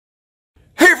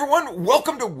everyone,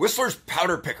 welcome to Whistler's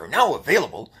Powder Picker, now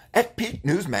available at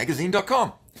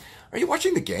peaknewsmagazine.com. Are you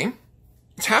watching the game?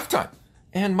 It's halftime,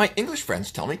 and my English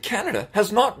friends tell me Canada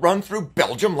has not run through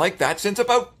Belgium like that since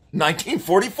about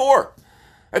 1944.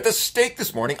 At the stake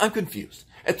this morning, I'm confused.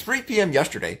 At 3 p.m.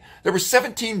 yesterday, there were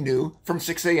 17 new from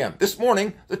 6 a.m. This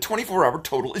morning, the 24-hour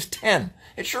total is 10.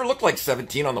 It sure looked like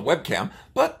 17 on the webcam,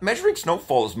 but measuring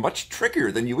snowfall is much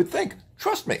trickier than you would think.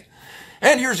 Trust me.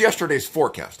 And here's yesterday's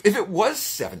forecast. If it was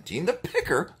 17, the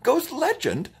picker goes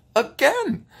legend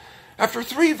again. After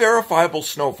 3 verifiable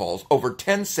snowfalls over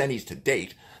 10 centis to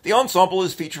date, the ensemble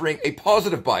is featuring a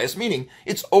positive bias, meaning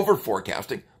it's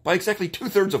over-forecasting by exactly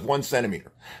 2/3 of 1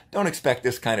 centimeter. Don't expect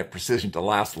this kind of precision to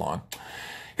last long.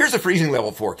 Here's a freezing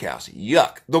level forecast.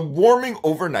 Yuck. The warming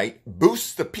overnight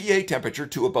boosts the PA temperature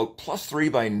to about +3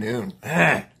 by noon.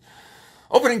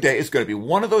 Opening day is going to be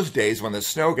one of those days when the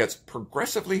snow gets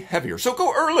progressively heavier, so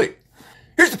go early.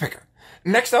 Here's the picker.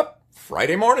 Next up,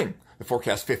 Friday morning. The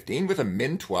forecast 15 with a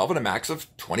min 12 and a max of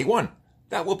 21.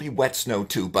 That will be wet snow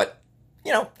too, but,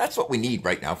 that's what we need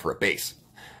right now for a base.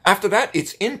 After that,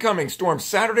 it's incoming storm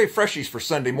Saturday, freshies for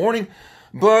Sunday morning,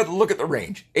 but look at the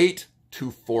range, 8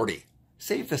 to 40.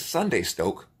 Save the Sunday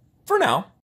stoke for now.